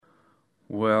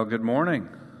Well, good morning.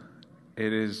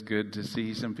 It is good to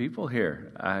see some people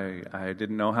here. I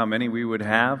didn't know how many we would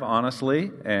have, honestly.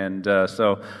 And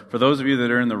so for those of you that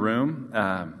are in the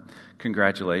room,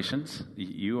 congratulations.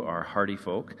 You are hardy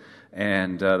folk.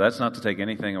 And that's not to take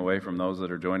anything away from those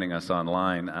that are joining us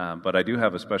online. But I do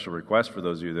have a special request for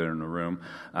those of you that are in the room.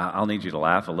 I'll need you to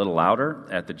laugh a little louder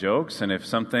at the jokes. And if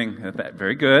something,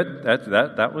 very good,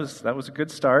 that was a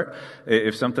good start.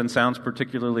 If something sounds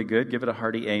particularly good, give it a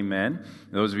hearty amen.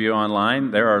 Those of you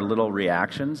online, there are little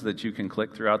reactions that you can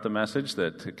click throughout the message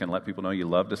that can let people know you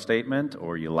loved a statement,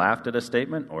 or you laughed at a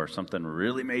statement, or something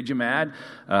really made you mad.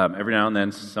 Every now and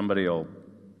then somebody will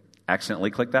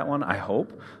accidentally click that one, I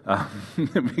hope,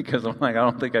 because I'm like, I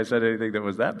don't think I said anything that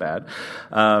was that bad.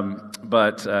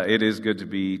 But it is good to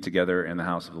be together in the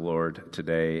house of the Lord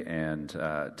today and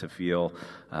to feel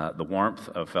the warmth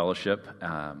of fellowship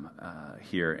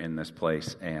here in this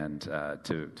place and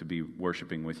to be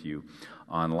worshiping with you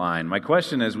online. My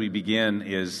question as we begin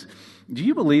is, do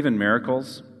you believe in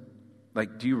miracles?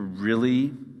 Like, do you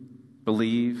really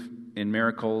believe in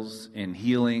miracles, in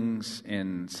healings,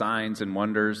 in signs and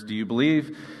wonders? Do you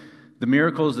believe the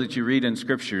miracles that you read in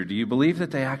Scripture? Do you believe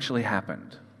that they actually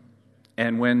happened?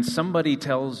 And when somebody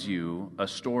tells you a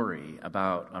story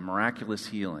about a miraculous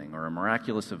healing or a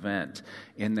miraculous event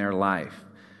in their life,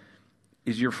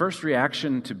 is your first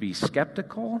reaction to be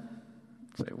skeptical?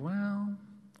 Say, well,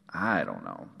 I don't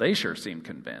know. They sure seem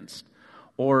convinced.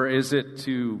 Or is it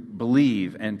to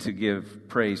believe and to give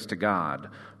praise to God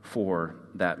for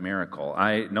that miracle?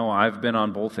 I know I've been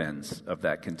on both ends of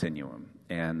that continuum,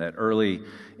 and that early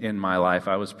in my life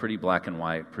I was pretty black and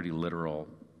white, pretty literal,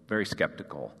 very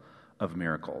skeptical of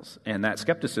miracles, and that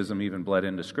skepticism even bled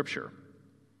into Scripture.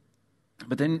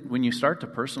 But then when you start to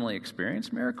personally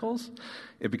experience miracles,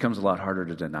 it becomes a lot harder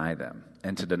to deny them,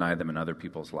 and to deny them in other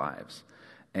people's lives.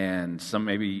 And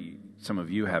maybe some of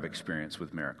you have experience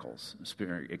with miracles,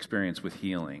 experience with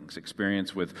healings,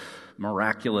 experience with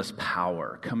miraculous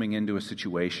power coming into a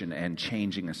situation and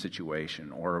changing a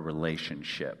situation or a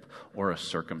relationship or a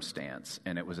circumstance.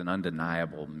 And it was an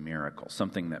undeniable miracle,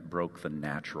 something that broke the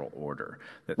natural order,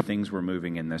 that things were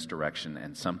moving in this direction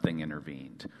and something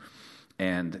intervened.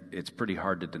 And it's pretty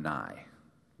hard to deny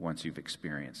once you've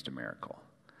experienced a miracle.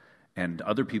 And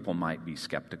other people might be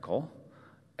skeptical,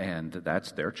 and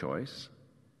that's their choice,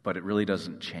 but it really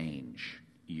doesn't change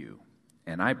you.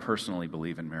 And I personally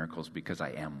believe in miracles because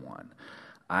I am one.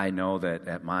 I know that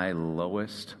at my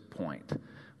lowest point,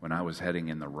 when I was heading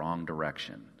in the wrong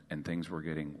direction and things were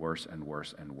getting worse and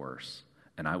worse and worse,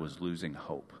 and I was losing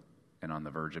hope and on the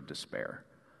verge of despair,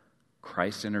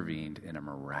 Christ intervened in a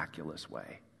miraculous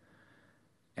way.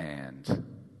 And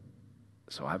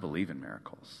so I believe in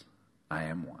miracles. I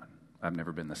am one. I've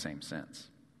never been the same since.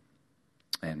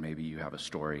 And maybe you have a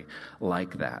story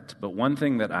like that. But one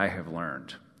thing that I have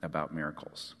learned about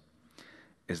miracles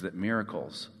is that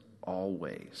miracles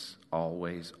always,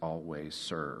 always, always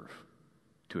serve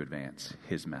to advance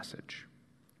His message.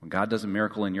 When God does a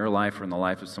miracle in your life or in the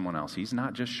life of someone else, He's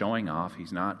not just showing off.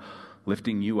 He's not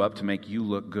lifting you up to make you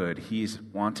look good. He's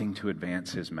wanting to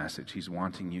advance His message. He's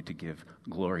wanting you to give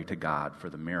glory to God for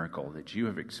the miracle that you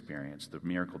have experienced, the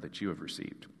miracle that you have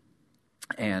received.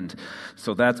 And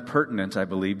so that's pertinent, I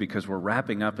believe, because we're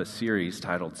wrapping up a series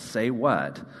titled Say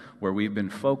What, where we've been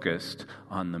focused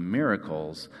on the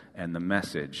miracles and the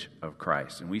message of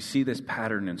Christ. And we see this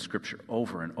pattern in Scripture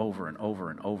over and over and over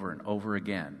and over and over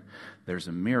again. There's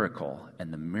a miracle,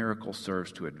 and the miracle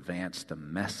serves to advance the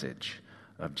message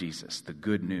of Jesus, the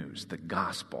good news, the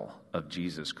gospel of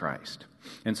Jesus Christ.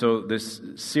 And so this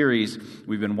series,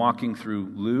 we've been walking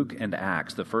through Luke and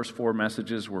Acts. The first 4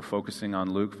 messages we're focusing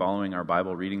on Luke, following our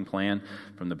Bible reading plan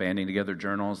from the Banding Together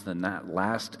journals. Then that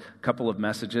last couple of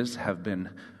messages have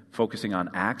been focusing on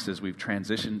Acts as we've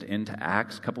transitioned into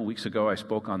Acts. A couple weeks ago, I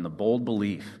spoke on the bold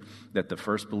belief that the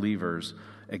first believers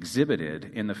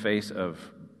exhibited in the face of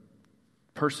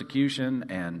persecution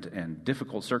and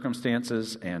difficult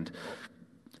circumstances, and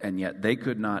yet they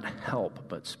could not help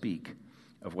but speak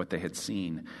of what they had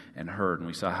seen and heard. And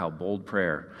we saw how bold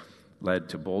prayer led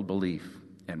to bold belief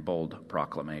and bold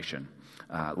proclamation.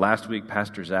 Last week,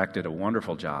 Pastor Zach did a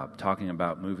wonderful job talking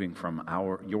about moving from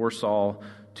your Saul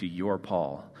to your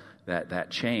Paul.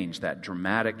 That change, that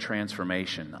dramatic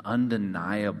transformation, the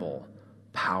undeniable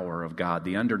power of God,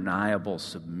 the undeniable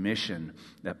submission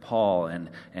that Paul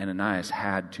and Ananias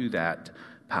had to that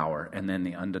power, and then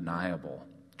the undeniable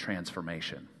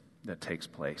transformation that takes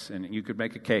place. And you could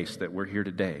make a case that we're here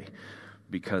today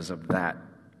because of that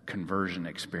conversion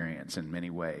experience in many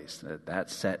ways,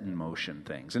 that set in motion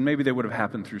things. And maybe they would have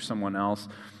happened through someone else.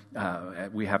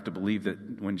 We have to believe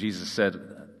that when Jesus said,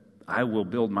 I will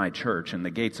build my church, and the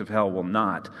gates of hell will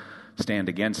not stand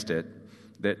against it,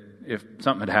 that if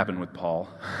something had happened with Paul,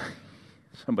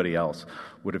 somebody else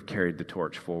would have carried the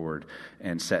torch forward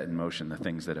and set in motion the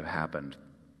things that have happened.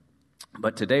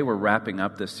 But today we're wrapping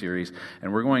up this series,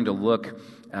 and we're going to look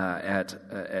at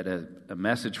a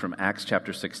message from Acts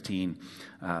chapter 16,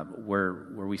 where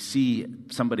we see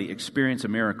somebody experience a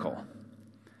miracle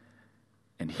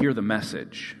and hear the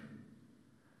message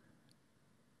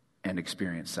and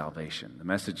experience salvation. The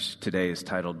message today is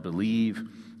titled Believe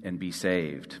and Be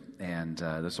Saved. And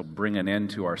this will bring an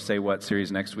end to our Say What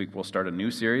series. Next week we'll start a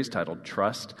new series titled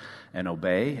Trust and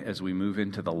Obey as we move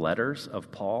into the letters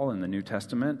of Paul in the New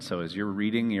Testament. So as you're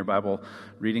reading your Bible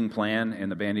reading plan in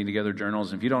the Banding Together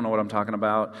journals, if you don't know what I'm talking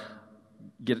about,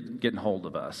 get in hold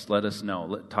of us. Let us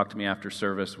know. Talk to me after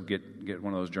service. We'll get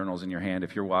one of those journals in your hand.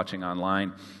 If you're watching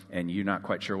online and you're not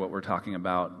quite sure what we're talking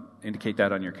about, indicate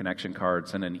that on your connection card.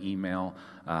 Send an email.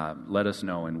 Let us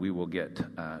know, and we will get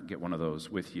one of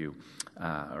those with you,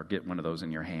 or get one of those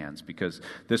in your hands. Because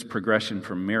this progression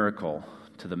from miracle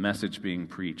to the message being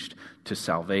preached to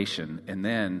salvation, and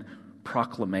then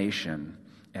proclamation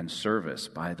and service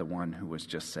by the one who was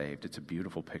just saved. It's a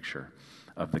beautiful picture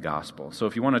of the gospel. So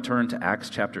if you want to turn to Acts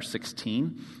chapter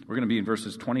 16, we're going to be in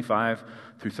verses 25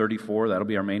 through 34. That'll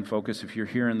be our main focus. If you're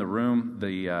here in the room,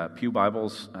 the Pew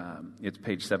Bibles, it's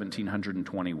page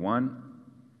 1721.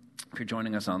 If you're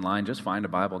joining us online, just find a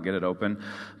Bible, get it open.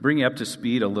 Bring you up to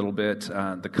speed a little bit.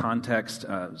 The context,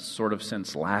 sort of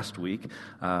since last week,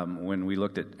 when we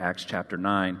looked at Acts chapter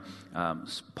 9,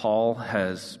 Paul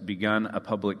has begun a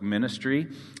public ministry.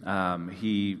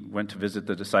 He went to visit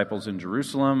the disciples in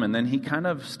Jerusalem, and then he kind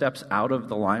of steps out of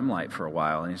the limelight for a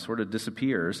while, and he sort of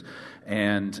disappears.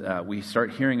 And we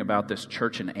start hearing about this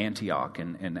church in Antioch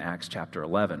in Acts chapter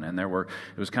 11. And it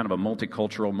was kind of a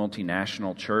multicultural,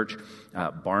 multinational church.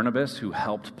 Barnabas, who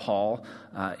helped Paul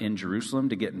in Jerusalem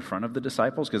to get in front of the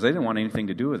disciples, because they didn't want anything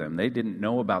to do with him. They didn't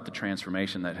know about the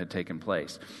transformation that had taken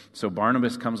place. So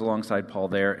Barnabas comes alongside Paul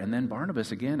there, and then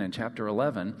Barnabas again in chapter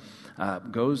 11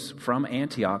 goes from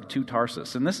Antioch to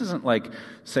Tarsus. And this isn't like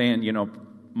saying,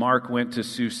 Mark went to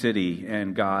Sioux City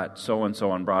and got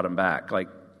so-and-so and brought him back. Like,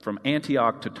 from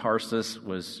Antioch to Tarsus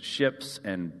was ships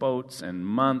and boats and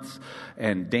months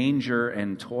and danger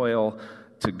and toil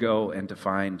to go and to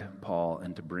find Paul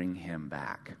and to bring him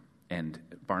back. And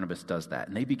Barnabas does that.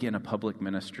 And they begin a public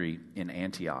ministry in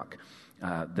Antioch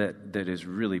that is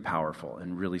really powerful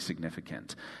and really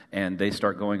significant. And they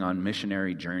start going on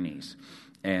missionary journeys.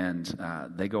 And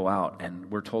they go out,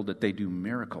 and we're told that they do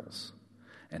miracles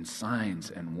and signs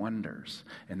and wonders.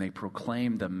 And they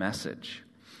proclaim the message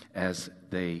as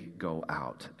they go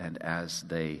out and as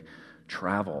they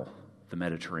travel the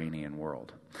Mediterranean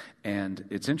world. And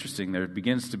it's interesting, there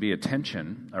begins to be a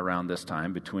tension around this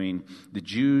time between the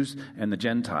Jews and the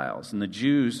Gentiles. And the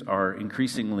Jews are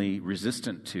increasingly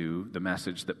resistant to the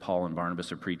message that Paul and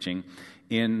Barnabas are preaching.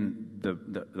 In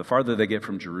the farther they get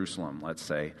from Jerusalem, let's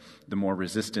say, the more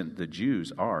resistant the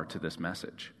Jews are to this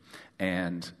message.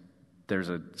 And there's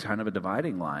a kind of a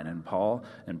dividing line, and Paul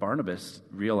and Barnabas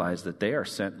realize that they are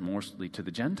sent mostly to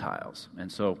the Gentiles. And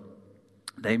so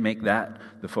they make that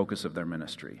the focus of their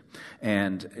ministry.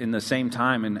 And in the same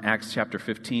time, in Acts chapter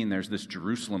 15, there's this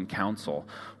Jerusalem council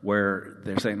where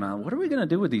they're saying, now, what are we going to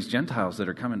do with these Gentiles that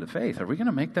are coming to faith? Are we going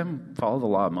to make them follow the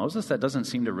law of Moses? That doesn't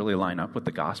seem to really line up with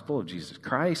the gospel of Jesus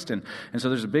Christ. And so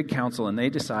there's a big council, and they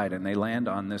decide, and they land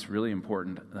on this really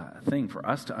important thing for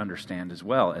us to understand as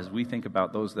well, as we think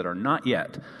about those that are not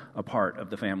yet a part of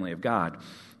the family of God.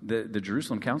 The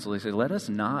Jerusalem council, they say, let us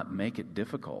not make it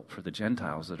difficult for the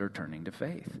Gentiles that are turning to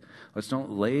faith. Let's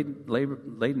don't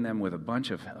laden them with a bunch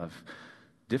of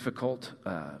difficult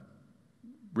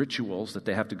rituals that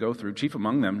they have to go through, chief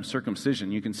among them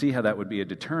circumcision. You can see how that would be a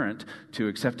deterrent to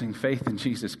accepting faith in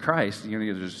Jesus Christ.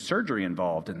 There's surgery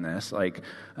involved in this.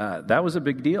 That was a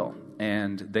big deal,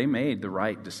 and they made the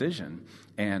right decision.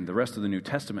 And the rest of the New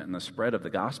Testament and the spread of the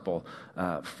gospel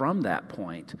from that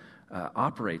point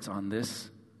operates on this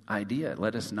idea.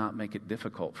 Let us not make it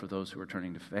difficult for those who are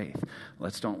turning to faith.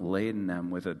 Let's don't laden them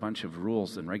with a bunch of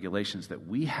rules and regulations that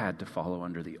we had to follow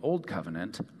under the old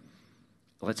covenant.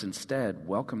 Let's instead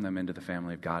welcome them into the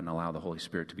family of God and allow the Holy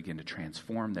Spirit to begin to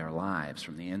transform their lives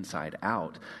from the inside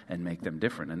out and make them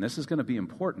different. And this is going to be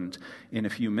important in a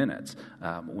few minutes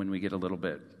when we get a little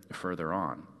bit further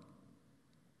on.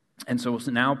 And so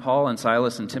now Paul and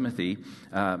Silas and Timothy,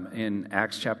 in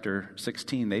Acts chapter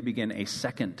 16, they begin a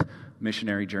second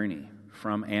missionary journey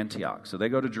from Antioch. So they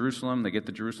go to Jerusalem, they get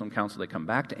the Jerusalem council, they come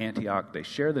back to Antioch, they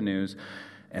share the news,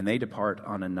 and they depart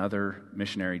on another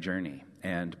missionary journey.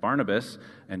 And Barnabas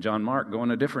and John Mark go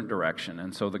in a different direction,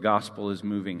 and so the gospel is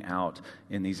moving out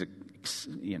in these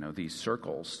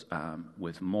circles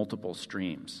with multiple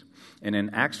streams. And in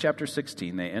Acts chapter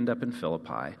 16, they end up in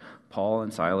Philippi, Paul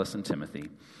and Silas and Timothy.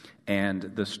 And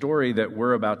the story that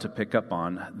we're about to pick up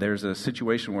on, there's a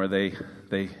situation where they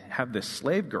have this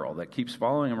slave girl that keeps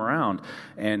following them around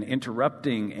and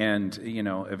interrupting, and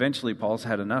eventually Paul's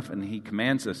had enough, and he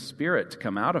commands a spirit to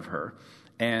come out of her.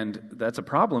 And that's a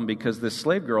problem because this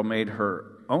slave girl made her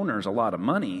owners a lot of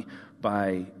money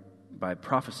by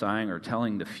prophesying or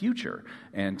telling the future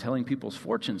and telling people's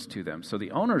fortunes to them. So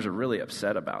the owners are really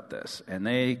upset about this, and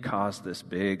they cause this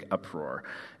big uproar.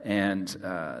 And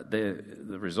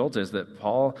the result is that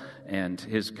Paul and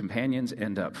his companions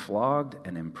end up flogged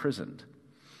and imprisoned.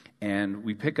 And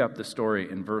we pick up the story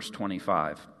in verse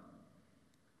 25.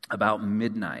 About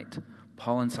midnight,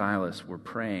 Paul and Silas were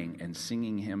praying and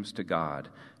singing hymns to God,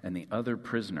 and the other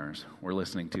prisoners were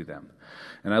listening to them.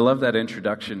 And I love that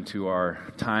introduction to our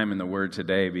time in the Word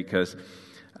today, because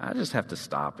I just have to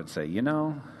stop and say,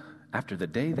 after the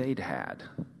day they'd had,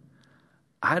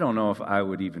 I don't know if I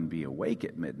would even be awake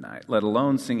at midnight, let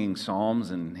alone singing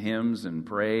psalms and hymns and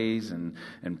praise and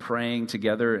praying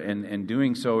together and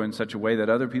doing so in such a way that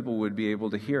other people would be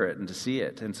able to hear it and to see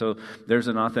it. And so there's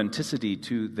an authenticity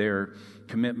to their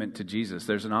commitment to Jesus.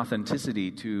 There's an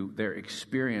authenticity to their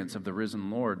experience of the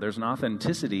risen Lord. There's an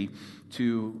authenticity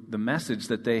to the message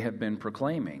that they have been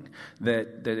proclaiming,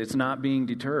 that it's not being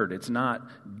deterred. It's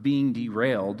not being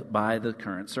derailed by the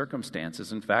current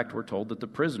circumstances. In fact, we're told that the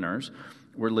prisoners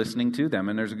were listening to them,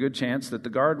 and there's a good chance that the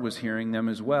guard was hearing them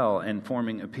as well and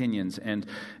forming opinions. And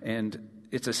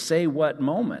it's a say what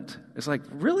moment. It's like,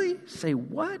 really? Say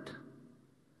what?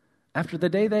 After the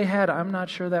day they had, I'm not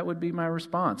sure that would be my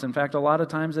response. In fact, a lot of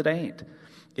times it ain't.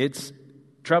 It's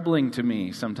troubling to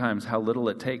me sometimes how little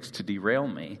it takes to derail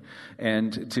me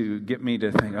and to get me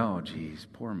to think, oh, geez,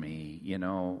 poor me.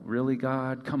 Really,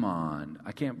 God? Come on.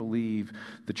 I can't believe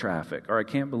the traffic, or I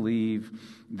can't believe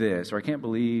this, or I can't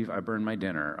believe I burned my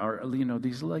dinner, or,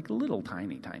 these like little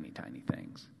tiny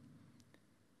things.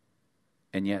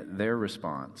 And yet their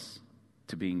response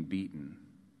to being beaten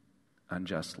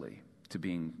unjustly, to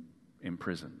being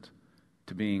imprisoned,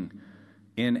 to being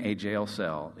in a jail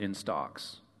cell in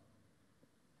stocks,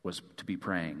 was to be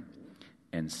praying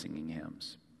and singing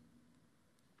hymns.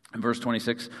 In verse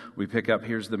 26, we pick up,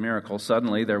 here's the miracle.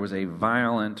 Suddenly there was a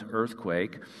violent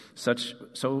earthquake, such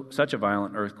a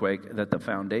violent earthquake that the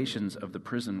foundations of the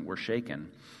prison were shaken.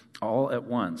 All at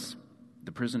once,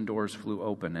 the prison doors flew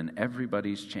open and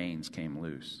everybody's chains came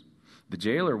loose. The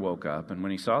jailer woke up, and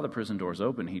when he saw the prison doors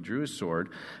open, he drew his sword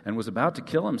and was about to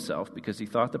kill himself because he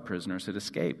thought the prisoners had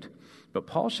escaped. But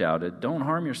Paul shouted, "Don't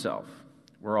harm yourself.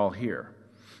 We're all here."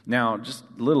 Now, just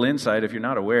a little insight, if you're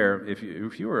not aware, if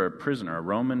you were a prisoner, a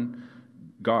Roman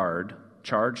guard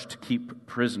charged to keep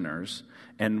prisoners,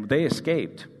 and they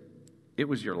escaped, it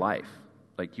was your life.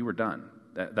 Like, you were done.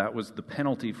 That was the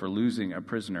penalty for losing a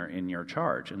prisoner in your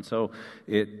charge. And so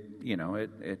it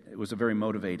was a very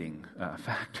motivating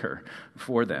factor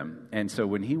for them. And so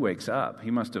when he wakes up,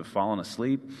 he must have fallen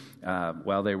asleep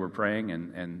while they were praying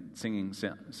and singing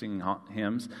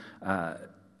hymns.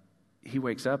 He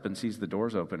wakes up and sees the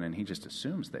doors open, and he just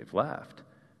assumes they've left.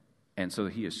 And so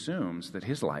he assumes that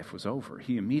his life was over.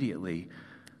 He immediately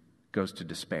goes to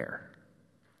despair.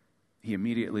 He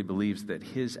immediately believes that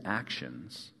his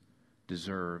actions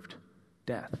deserved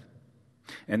death.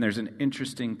 And there's an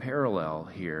interesting parallel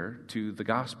here to the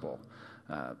gospel.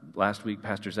 Last week,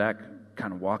 Pastor Zach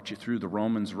kind of walked you through the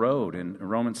Romans road, and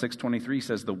Romans 6:23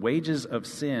 says, "The wages of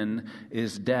sin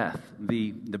is death."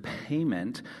 The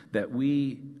payment that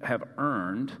we have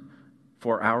earned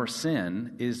for our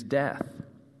sin is death.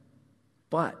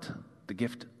 But the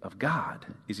gift of God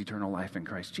is eternal life in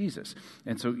Christ Jesus.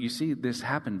 And so you see this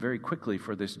happen very quickly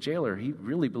for this jailer. He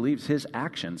really believes his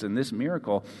actions and this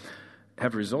miracle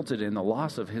have resulted in the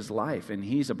loss of his life, and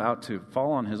he's about to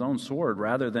fall on his own sword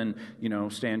rather than,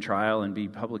 stand trial and be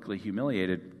publicly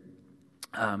humiliated.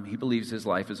 He believes his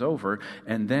life is over,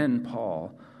 and then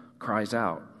Paul cries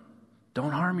out,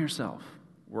 "Don't harm yourself.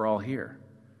 We're all here."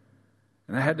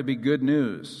 And that had to be good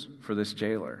news for this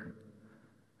jailer,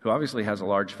 who obviously has a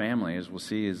large family, as we'll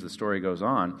see as the story goes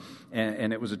on.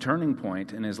 And it was a turning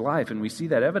point in his life. And we see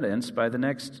that evidenced by the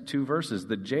next two verses.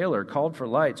 The jailer called for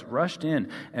lights, rushed in,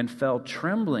 and fell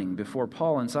trembling before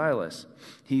Paul and Silas.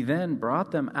 He then brought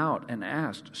them out and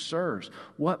asked, "Sirs,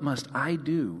 what must I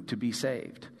do to be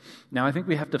saved?" Now, I think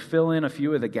we have to fill in a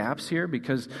few of the gaps here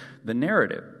because the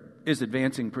narrative is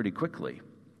advancing pretty quickly.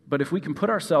 But if we can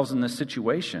put ourselves in this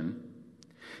situation,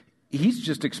 he's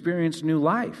just experienced new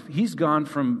life. He's gone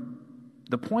from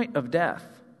the point of death,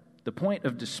 the point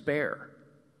of despair,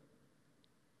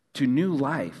 to new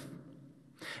life.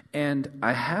 And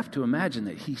I have to imagine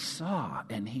that he saw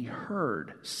and he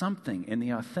heard something in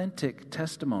the authentic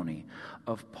testimony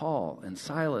of Paul and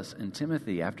Silas and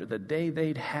Timothy after the day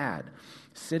they'd had,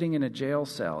 sitting in a jail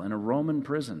cell in a Roman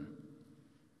prison,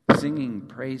 singing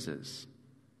praises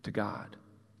to God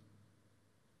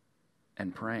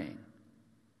and praying.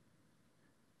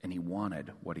 And he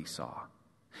wanted what he saw.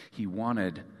 He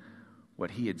wanted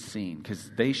what he had seen,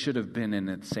 because they should have been in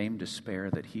the same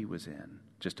despair that he was in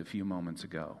just a few moments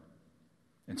ago.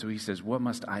 And so he says, what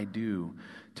must I do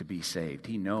to be saved?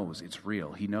 He knows it's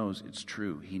real. He knows it's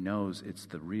true. He knows it's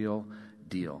the real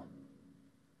deal.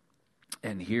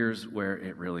 And here's where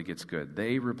it really gets good.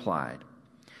 They replied,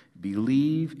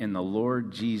 believe in the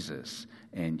Lord Jesus,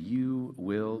 and you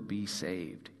will be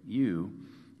saved, you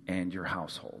and your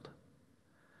household.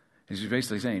 He's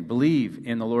basically saying, believe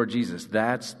in the Lord Jesus.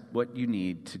 That's what you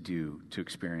need to do to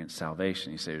experience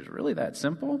salvation. He says, really that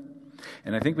simple?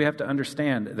 And I think we have to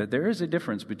understand that there is a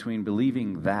difference between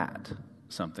believing that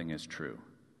something is true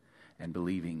and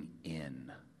believing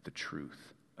in the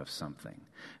truth of something.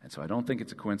 And so I don't think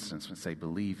it's a coincidence when I say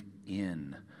believe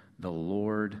in the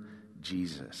Lord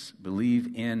Jesus.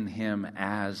 Believe in him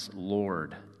as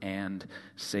Lord and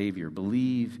Savior.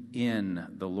 Believe in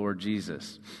the Lord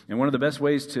Jesus. And one of the best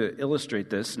ways to illustrate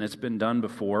this, and it's been done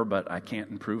before, but I can't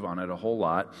improve on it a whole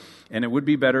lot, and it would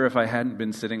be better if I hadn't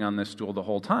been sitting on this stool the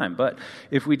whole time. But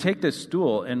if we take this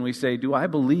stool and we say, do I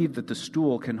believe that the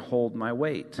stool can hold my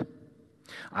weight?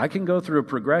 I can go through a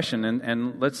progression,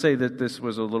 and let's say that this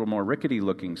was a little more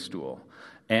rickety-looking stool,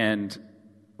 and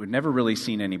we'd never really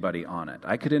seen anybody on it.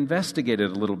 I could investigate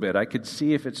it a little bit. I could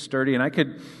see if it's sturdy, and I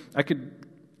could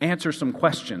answer some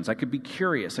questions. I could be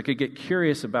curious. I could get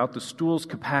curious about the stool's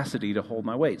capacity to hold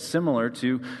my weight, similar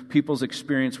to people's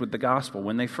experience with the gospel.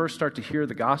 When they first start to hear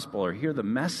the gospel or hear the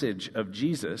message of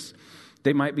Jesus,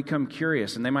 they might become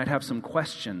curious, and they might have some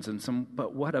questions and some,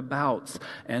 but what abouts,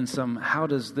 and some, how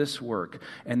does this work?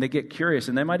 And they get curious,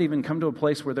 and they might even come to a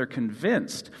place where they're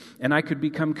convinced, and I could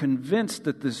become convinced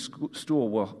that this stool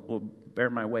will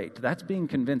bear my weight. That's being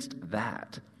convinced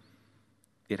that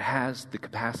it has the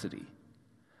capacity.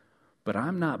 But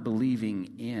I'm not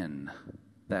believing in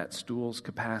that stool's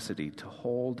capacity to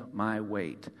hold my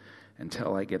weight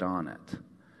until I get on it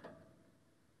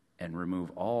and remove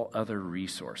all other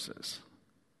resources.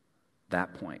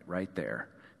 That point right there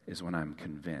is when I'm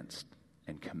convinced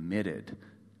and committed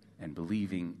and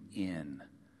believing in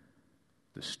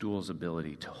the stool's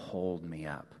ability to hold me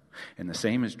up. And the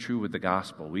same is true with the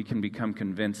gospel. We can become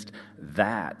convinced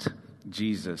that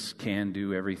Jesus can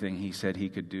do everything he said he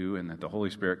could do, and that the Holy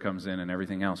Spirit comes in and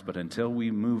everything else. But until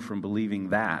we move from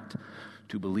believing that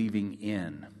to believing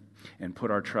in and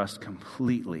put our trust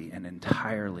completely and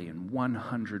entirely and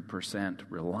 100%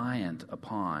 reliant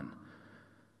upon,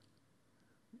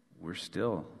 we're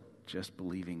still just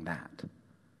believing that,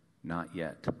 not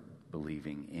yet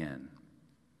believing in.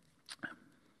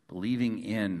 Believing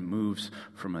in moves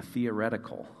from a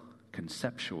theoretical,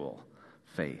 conceptual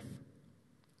faith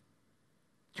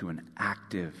to an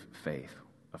active faith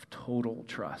of total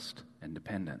trust and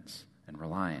dependence and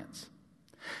reliance.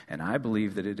 And I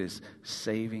believe that it is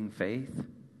saving faith,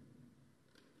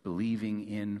 believing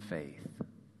in faith,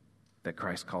 that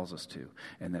Christ calls us to,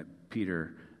 and that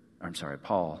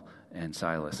Paul and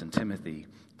Silas and Timothy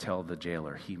tell the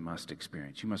jailer he must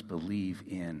experience. You must believe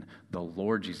in the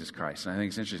Lord Jesus Christ. And I think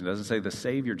it's interesting. It doesn't say the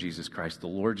Savior Jesus Christ, the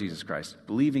Lord Jesus Christ.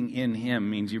 Believing in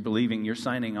him means you're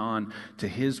signing on to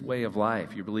his way of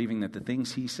life. You're believing that the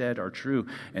things he said are true,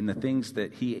 and the things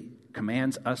that he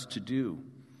commands us to do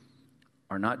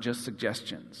are not just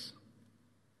suggestions.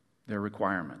 They're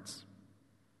requirements.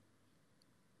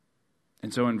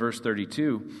 And so in verse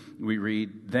 32, we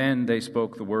read, then they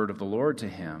spoke the word of the Lord to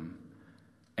him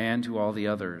and to all the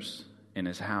others in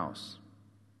his house.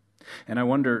 And I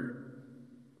wonder,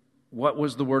 what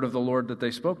was the word of the Lord that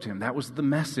they spoke to him? That was the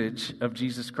message of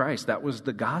Jesus Christ. That was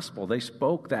the gospel. They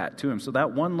spoke that to him. So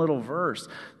that one little verse,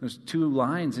 those 2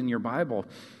 lines in your Bible,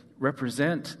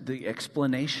 represent the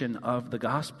explanation of the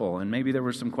gospel. And maybe there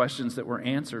were some questions that were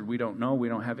answered. We don't know. We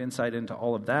don't have insight into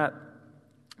all of that.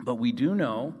 But we do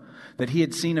know that he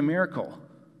had seen a miracle.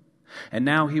 And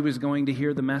now he was going to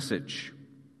hear the message.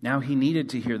 Now he needed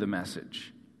to hear the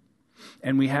message.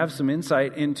 And we have some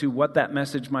insight into what that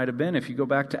message might have been. If you go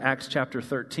back to Acts chapter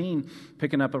 13,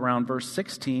 picking up around verse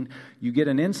 16, you get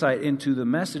an insight into the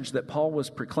message that Paul was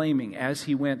proclaiming as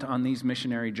he went on these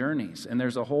missionary journeys. And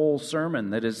there's a whole sermon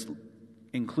that is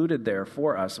included there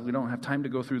for us. We don't have time to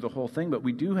go through the whole thing, but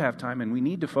we do have time, and we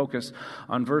need to focus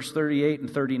on verse 38 and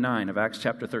 39 of Acts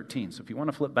chapter 13. So if you want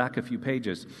to flip back a few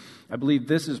pages, I believe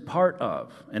this is part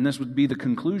of, and this would be the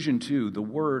conclusion to, the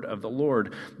word of the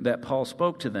Lord that Paul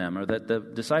spoke to them, or that the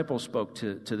disciples spoke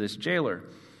to this jailer.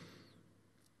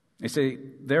 They say,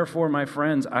 "Therefore, my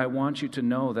friends, I want you to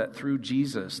know that through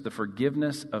Jesus, the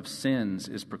forgiveness of sins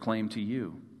is proclaimed to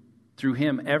you. Through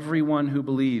him, everyone who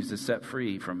believes is set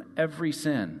free from every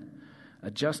sin,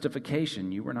 a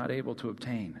justification you were not able to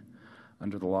obtain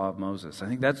under the law of Moses." I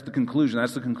think that's the conclusion.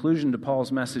 That's the conclusion to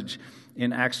Paul's message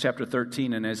in Acts chapter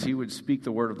 13. And as he would speak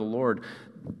the word of the Lord,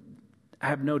 I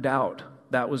have no doubt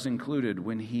that was included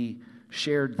when he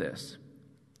shared this.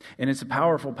 And it's a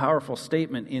powerful, powerful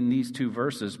statement in these two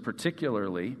verses,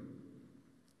 particularly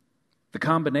the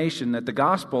combination that the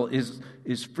gospel is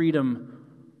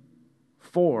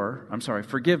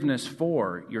forgiveness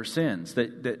for your sins.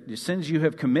 That the sins you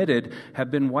have committed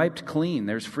have been wiped clean.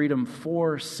 There's freedom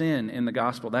for sin in the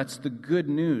gospel. That's the good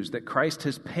news, that Christ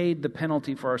has paid the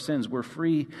penalty for our sins. We're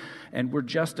free and we're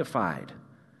justified.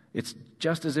 It's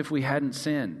just as if we hadn't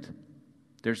sinned.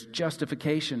 There's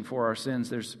justification for our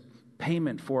sins. There's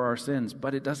payment for our sins,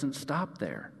 but it doesn't stop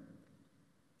there.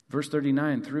 Verse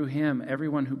 39, through him,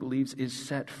 everyone who believes is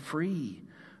set free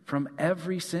from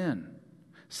every sin.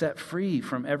 Set free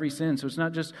from every sin. So it's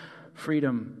not just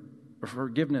freedom or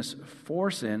forgiveness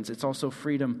for sins, it's also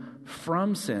freedom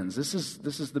from sins. This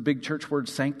is the big church word,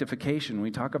 sanctification. We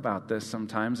talk about this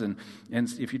sometimes, and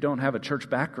if you don't have a church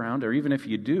background, or even if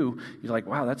you do, you're like,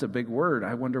 wow, that's a big word.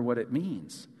 I wonder what it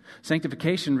means.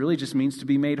 Sanctification really just means to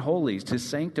be made holy. To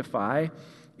sanctify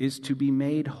is to be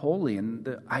made holy. And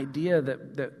the idea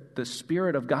that the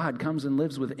Spirit of God comes and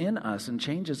lives within us and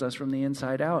changes us from the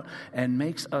inside out and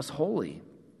makes us holy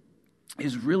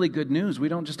is really good news. We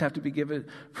don't just have to be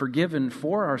forgiven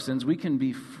for our sins. We can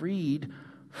be freed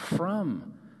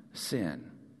from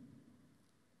sin.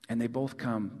 And they both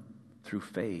come through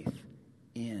faith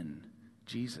in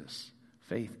Jesus.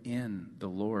 Faith in the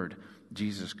Lord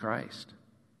Jesus Christ.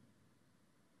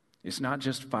 It's not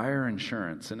just fire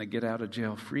insurance and a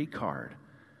get-out-of-jail-free card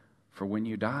for when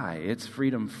you die. It's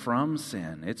freedom from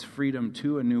sin. It's freedom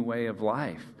to a new way of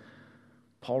life.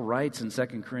 Paul writes in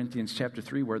 2 Corinthians chapter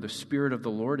 3, where the Spirit of the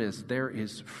Lord is, there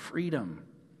is freedom.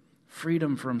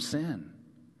 Freedom from sin.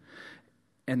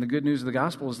 And the good news of the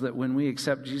gospel is that when we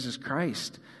accept Jesus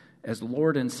Christ as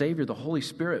Lord and Savior, the Holy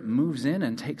Spirit moves in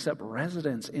and takes up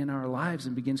residence in our lives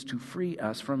and begins to free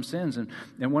us from sins. And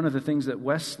one of the things that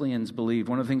Wesleyans believe,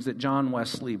 one of the things that John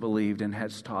Wesley believed and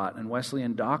has taught, and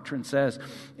Wesleyan doctrine says,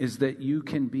 is that you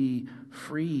can be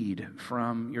freed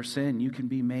from your sin. You can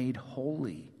be made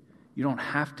holy. You don't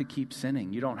have to keep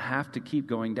sinning. You don't have to keep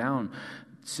going down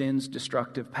sin's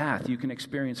destructive path. You can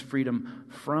experience freedom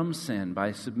from sin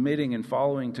by submitting and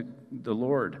following to the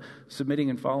Lord, submitting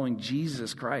and following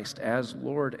Jesus Christ as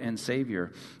Lord and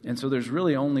Savior. And so there's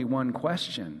really only one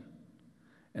question,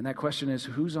 and that question is,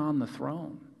 who's on the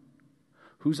throne?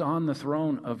 Who's on the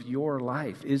throne of your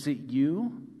life? Is it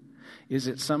you? Is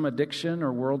it some addiction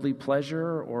or worldly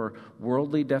pleasure or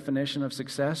worldly definition of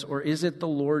success? Or is it the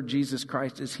Lord Jesus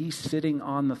Christ? Is he sitting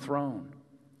on the throne?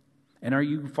 And are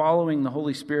you following the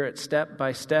Holy Spirit step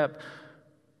by step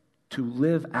to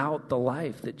live out the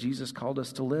life that Jesus called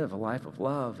us to live, a life of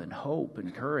love and hope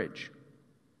and courage?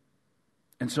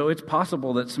 And so it's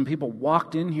possible that some people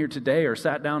walked in here today or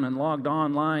sat down and logged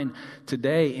online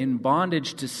today in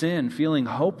bondage to sin, feeling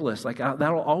hopeless, like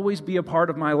that'll always be a part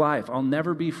of my life. I'll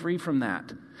never be free from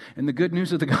that. And the good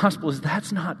news of the gospel is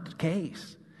that's not the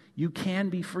case. You can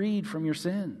be freed from your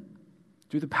sin.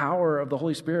 Through the power of the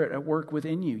Holy Spirit at work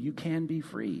within you, you can be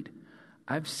freed.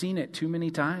 I've seen it too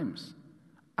many times.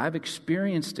 I've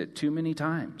experienced it too many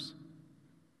times.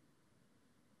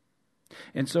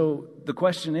 And so the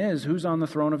question is, who's on the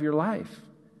throne of your life?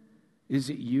 Is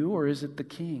it you, or is it the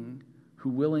King who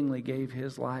willingly gave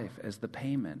his life as the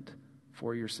payment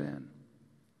for your sin?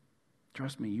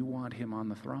 Trust me, you want him on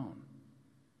the throne.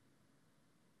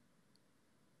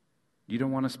 You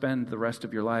don't want to spend the rest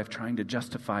of your life trying to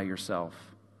justify yourself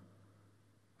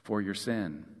for your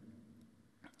sin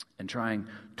and trying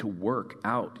to work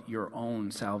out your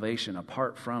own salvation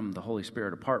apart from the Holy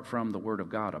Spirit, apart from the Word of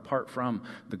God, apart from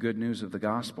the good news of the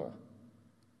gospel.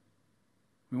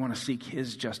 We want to seek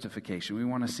his justification. We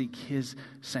want to seek his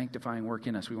sanctifying work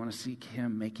in us. We want to seek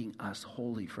him making us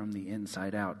holy from the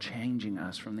inside out, changing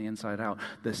us from the inside out.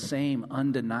 The same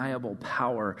undeniable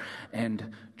power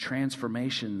and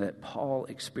transformation that Paul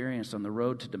experienced on the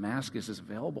road to Damascus is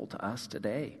available to us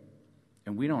today.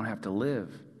 And we don't have to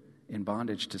live in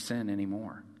bondage to sin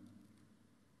anymore.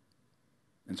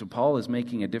 And so Paul is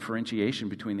making a differentiation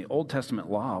between the Old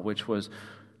Testament law, which was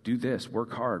do this,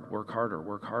 work hard, work harder,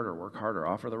 work harder, work harder,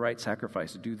 offer the right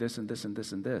sacrifice, do this and this and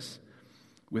this and this,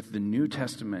 with the New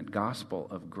Testament gospel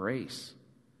of grace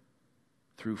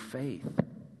through faith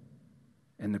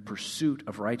and the pursuit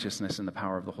of righteousness and the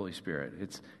power of the Holy Spirit.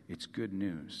 It's good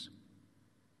news.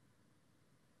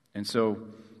 And so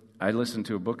I listened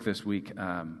to a book this week,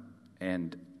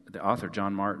 and the author,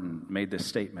 John Martin, made this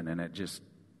statement, and it just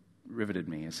riveted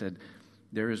me. It said,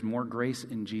 there is more grace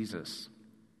in Jesus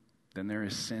than there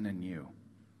is sin in you.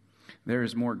 There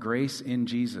is more grace in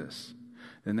Jesus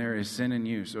than there is sin in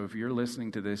you. So if you're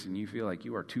listening to this and you feel like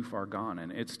you are too far gone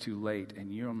and it's too late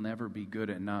and you'll never be good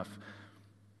enough,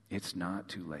 it's not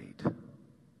too late.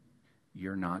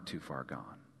 You're not too far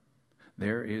gone.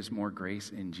 There is more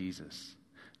grace in Jesus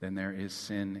than there is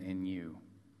sin in you.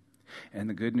 And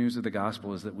the good news of the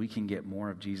gospel is that we can get more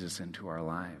of Jesus into our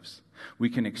lives. We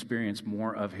can experience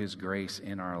more of his grace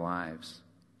in our lives.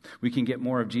 We can get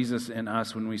more of Jesus in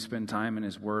us when we spend time in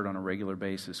his word on a regular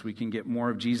basis. We can get more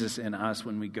of Jesus in us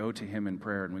when we go to him in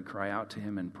prayer and we cry out to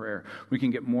him in prayer. We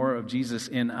can get more of Jesus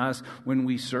in us when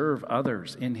we serve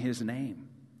others in his name.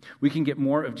 We can get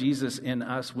more of Jesus in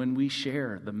us when we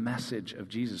share the message of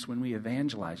Jesus, when we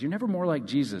evangelize. You're never more like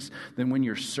Jesus than when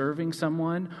you're serving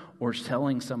someone or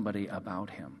telling somebody about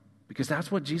him. Because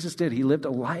that's what Jesus did. He lived a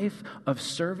life of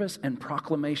service and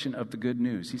proclamation of the good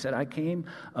news. He said, I came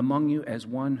among you as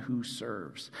one who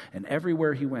serves. And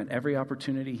everywhere he went, every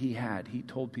opportunity he had, he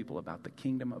told people about the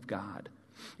kingdom of God.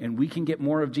 And we can get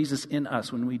more of Jesus in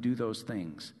us when we do those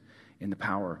things in the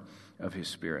power of his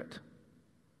Spirit.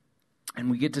 And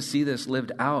we get to see this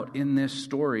lived out in this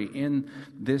story, in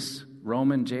this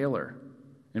Roman jailer.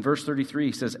 In verse 33,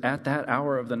 he says, at that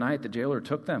hour of the night, the jailer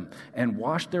took them and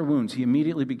washed their wounds. He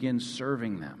immediately begins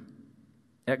serving them,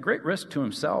 at great risk to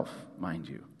himself, mind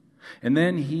you. And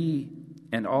then he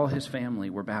and all his family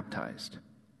were baptized.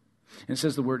 And it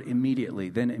says the word immediately.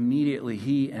 Then immediately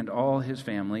he and all his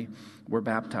family were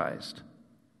baptized.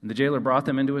 And the jailer brought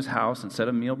them into his house and set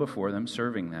a meal before them,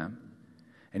 serving them.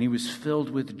 And he was filled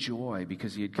with joy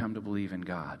because he had come to believe in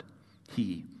God.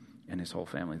 He and his whole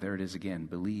family. There it is again.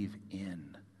 Believe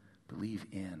in. Believe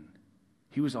in.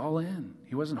 He was all in.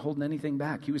 He wasn't holding anything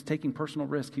back. He was taking personal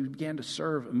risk. He began to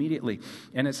serve immediately.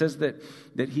 And it says that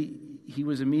he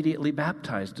was immediately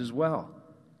baptized as well.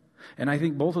 And I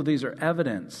think both of these are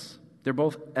evidence. They're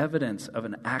both evidence of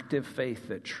an active faith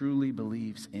that truly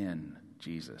believes in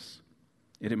Jesus.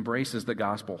 It embraces the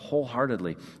gospel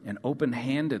wholeheartedly and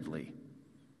open-handedly.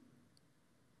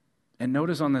 And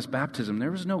notice on this baptism, there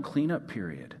was no cleanup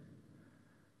period.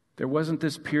 There wasn't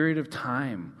this period of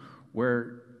time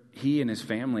where he and his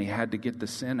family had to get the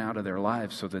sin out of their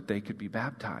lives so that they could be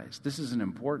baptized. This is an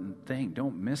important thing.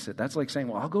 Don't miss it. That's like saying,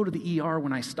 well, I'll go to the ER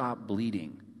when I stop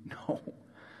bleeding. No.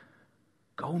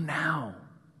 Go now.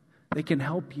 They can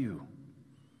help you.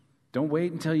 Don't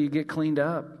wait until you get cleaned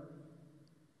up.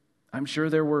 I'm sure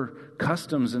there were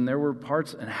customs and there were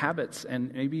parts and habits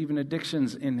and maybe even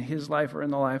addictions in his life or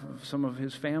in the life of some of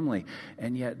his family.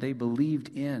 And yet they believed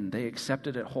in, they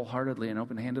accepted it wholeheartedly and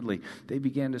open-handedly. They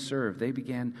began to serve. They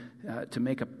began to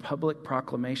make a public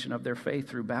proclamation of their faith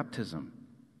through baptism.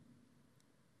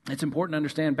 It's important to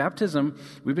understand baptism.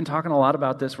 We've been talking a lot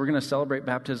about this. We're going to celebrate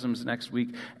baptisms next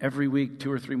week. Every week, 2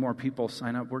 or 3 more people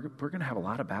sign up. We're going to have a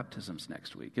lot of baptisms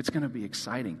next week. It's going to be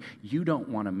exciting. You don't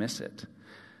want to miss it.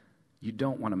 You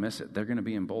don't want to miss it. They're going to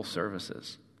be in both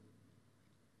services.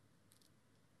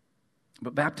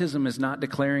 But baptism is not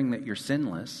declaring that you're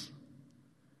sinless.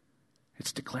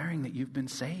 It's declaring that you've been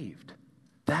saved.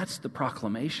 That's the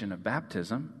proclamation of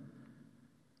baptism.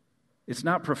 It's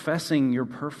not professing your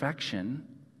perfection.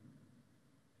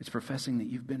 It's professing that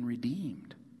you've been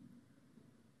redeemed.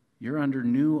 You're under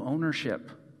new ownership.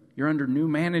 You're under new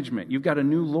management. You've got a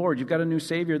new Lord. You've got a new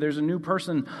Savior. There's a new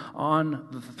person on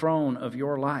the throne of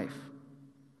your life.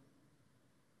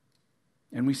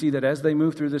 And we see that as they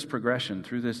move through this progression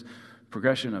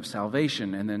of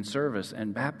salvation and then service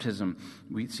and baptism,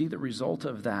 we see the result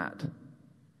of that.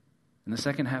 In the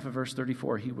second half of verse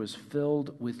 34, he was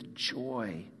filled with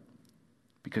joy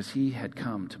because he had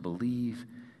come to believe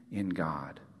in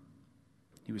God.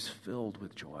 He was filled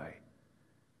with joy.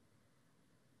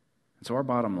 And so our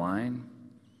bottom line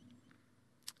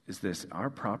is this: our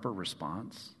proper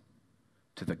response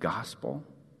to the gospel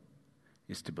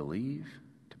is to believe,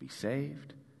 to be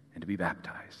saved, and to be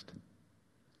baptized.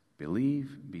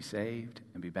 Believe, be saved,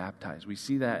 and be baptized. We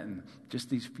see that in just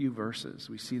these few verses.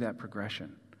 We see that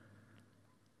progression.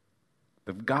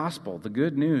 The gospel, the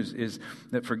good news, is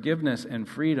that forgiveness and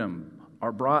freedom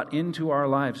are brought into our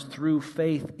lives through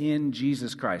faith in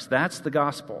Jesus Christ. That's the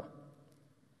gospel.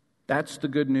 That's the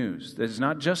good news. That it's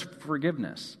not just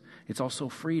forgiveness, it's also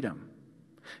freedom.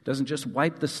 It doesn't just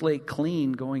wipe the slate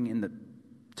clean going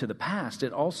to the past.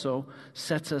 It also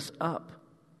sets us up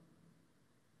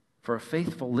for a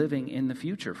faithful living in the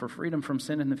future, for freedom from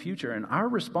sin in the future. And our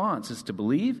response is to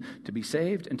believe, to be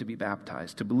saved, and to be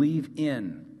baptized, to believe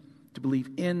in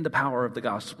the power of the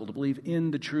gospel, to believe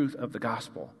in the truth of the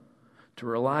gospel, to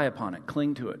rely upon it,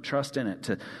 cling to it, trust in it,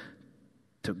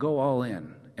 to go all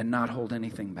in and not hold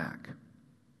anything back.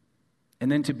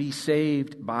 And then to be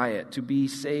saved by it, to be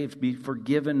saved, be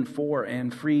forgiven for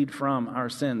and freed from our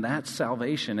sin. That's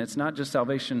salvation. It's not just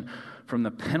salvation from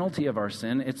the penalty of our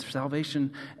sin, it's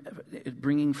salvation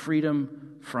bringing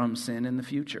freedom from sin in the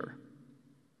future.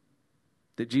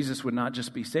 That Jesus would not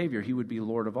just be Savior, He would be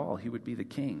Lord of all. He would be the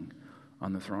King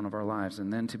on the throne of our lives.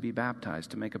 And then to be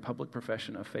baptized, to make a public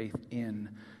profession of faith in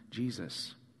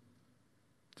Jesus.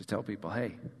 To tell people,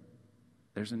 hey,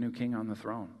 there's a new King on the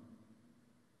throne.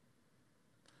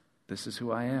 This is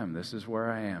who I am. This is where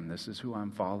I am. This is who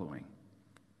I'm following.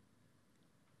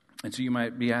 And so you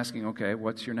might be asking, okay,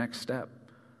 what's your next step?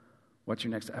 What's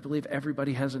your next step? I believe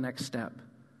everybody has a next step.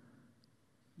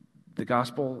 The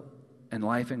gospel and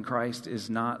life in Christ is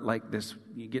not like this,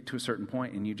 you get to a certain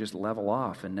point and you just level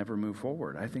off and never move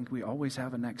forward. I think we always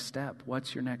have a next step.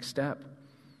 What's your next step?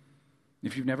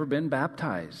 If you've never been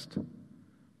baptized,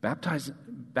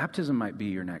 baptism might be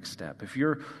your next step. If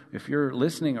you're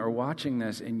listening or watching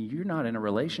this and you're not in a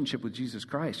relationship with Jesus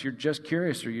Christ, you're just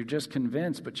curious or you're just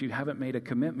convinced, but you haven't made a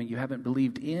commitment, you haven't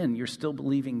believed in, you're still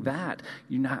believing that,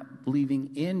 you're not believing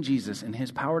in Jesus and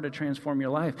His power to transform your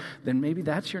life, then maybe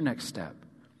that's your next step,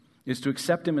 is to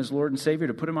accept Him as Lord and Savior,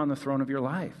 to put Him on the throne of your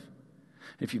life.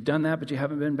 If you've done that but you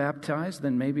haven't been baptized,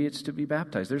 then maybe it's to be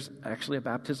baptized. There's actually a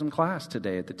baptism class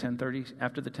today at the 10:30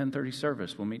 after the 10:30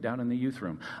 service. We'll meet down in the youth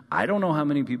room. I don't know how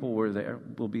many people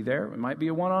will be there. It might be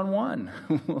a one-on-one.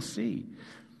 We'll see.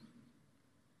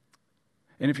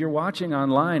 And if you're watching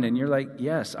online and you're like,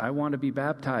 yes, I want to be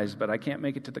baptized, but I can't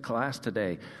make it to the class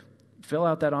today, fill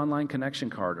out that online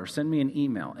connection card or send me an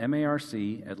email,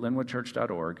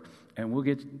 marc@linwoodchurch.org, and we'll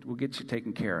get you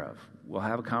taken care of. We'll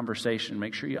have a conversation.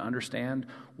 Make sure you understand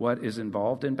what is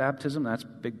involved in baptism. That's a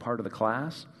big part of the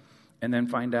class. And then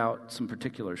find out some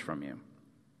particulars from you.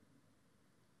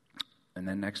 And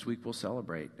then next week we'll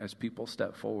celebrate as people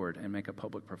step forward and make a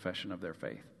public profession of their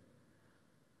faith.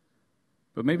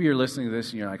 But maybe you're listening to this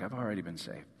and you're like, I've already been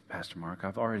saved, Pastor Mark.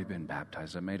 I've already been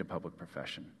baptized. I've made a public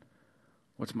profession.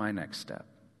 What's my next step?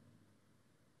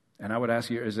 And I would ask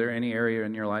you, is there any area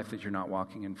in your life that you're not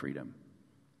walking in freedom?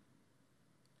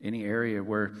 Any area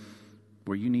where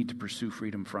you need to pursue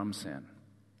freedom from sin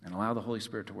and allow the Holy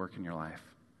Spirit to work in your life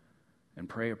and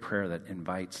pray a prayer that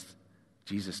invites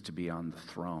Jesus to be on the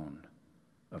throne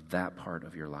of that part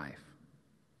of your life.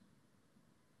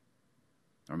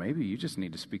 Or maybe you just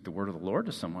need to speak the word of the Lord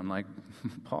to someone like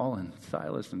Paul and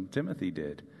Silas and Timothy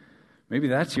did. Maybe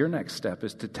that's your next step,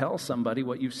 is to tell somebody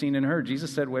what you've seen and heard.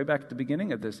 Jesus said way back at the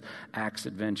beginning of this Acts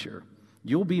adventure,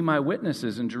 you'll be my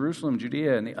witnesses in Jerusalem,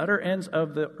 Judea, and the utter ends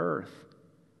of the earth.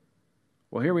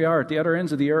 Well, here we are at the utter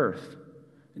ends of the earth,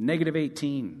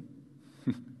 -18.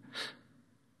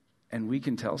 And we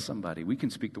can tell somebody, we can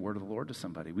speak the word of the Lord to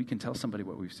somebody. We can tell somebody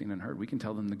what we've seen and heard. We can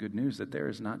tell them the good news that there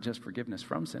is not just forgiveness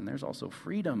from sin, there's also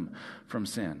freedom from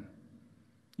sin.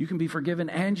 You can be forgiven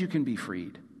and you can be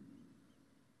freed.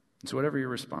 And so whatever your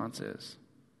response is,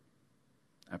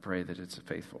 I pray that it's a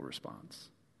faithful response,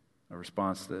 a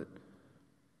response that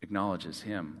acknowledges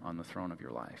Him on the throne of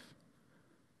your life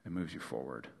and moves you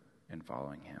forward in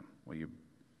following Him. Will you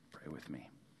pray with me?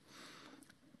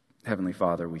 Heavenly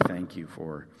Father, we thank You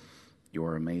for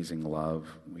Your amazing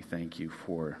love. We thank You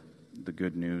for the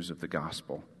good news of the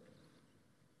gospel.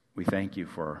 We thank You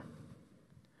for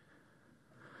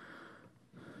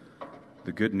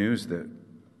the good news that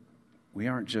we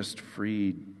aren't just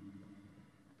freed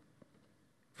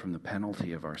from the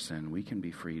penalty of our sin. We can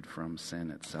be freed from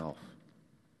sin itself.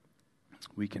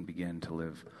 We can begin to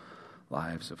live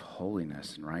lives of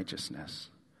holiness and righteousness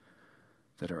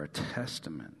that are a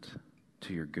testament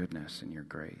to Your goodness and Your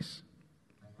grace,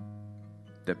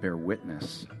 that bear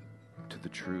witness to the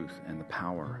truth and the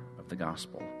power of the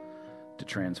gospel to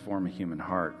transform a human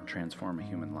heart and transform a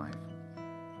human life.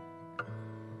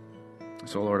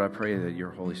 So, Lord, I pray that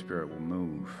Your Holy Spirit will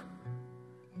move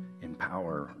in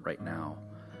power right now.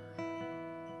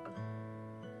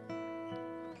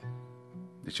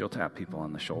 That You'll tap people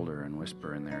on the shoulder and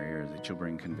whisper in their ear, that You'll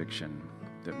bring conviction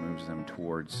that moves them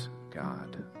towards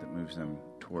God, that moves them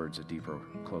towards a deeper,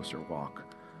 closer walk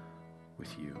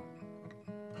with You.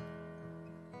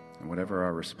 And whatever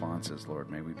our response is,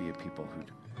 Lord, may we be a people who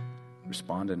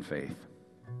respond in faith,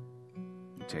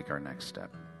 take our next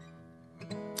step.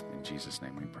 In Jesus'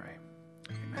 name we pray.